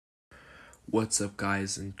What's up,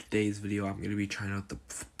 guys? In today's video I'm going to be trying out the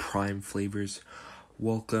Prime flavors.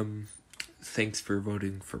 Welcome. Thanks for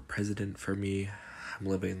voting for president for me. I'm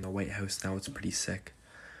living in the White House now. It's pretty sick.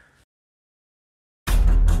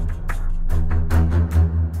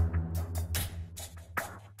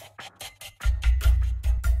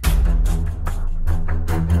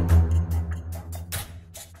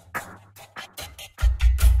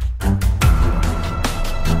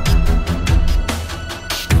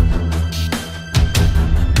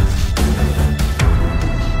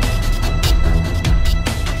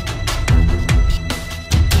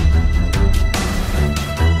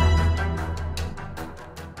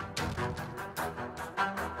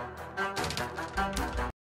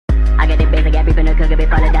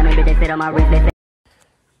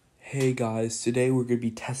 Hey guys, today we're gonna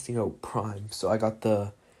be testing out Prime. So I got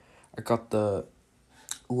the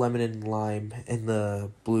lemon and lime and the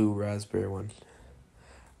blue raspberry one.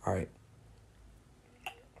 Alright.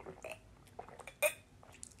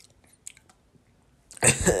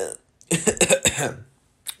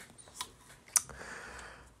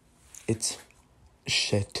 It's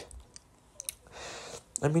shit.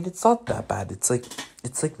 I mean, it's not that bad. It's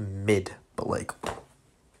like mid, but like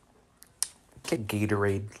get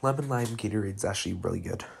Gatorade. Lemon lime Gatorade's actually really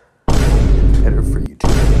good. Better for you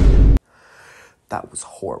too. That was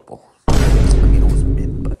horrible. I mean, it was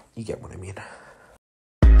mid, but you get what I mean.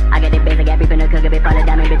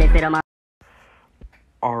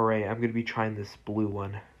 Alright, I'm gonna be trying this blue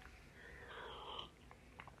one.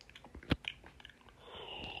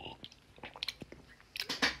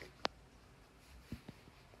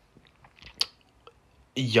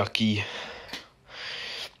 Yucky.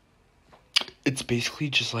 It's basically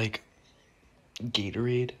just like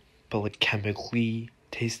Gatorade, but like chemically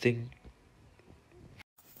tasting.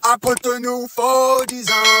 I put the new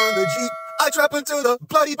 40s on the Jeep. I trap until the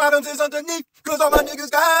bloody bottoms is underneath. Cause all my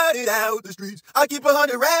niggas got it out the streets. I keep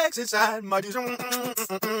 100 racks inside my jeans.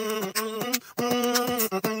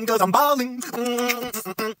 Cause I'm ballin'.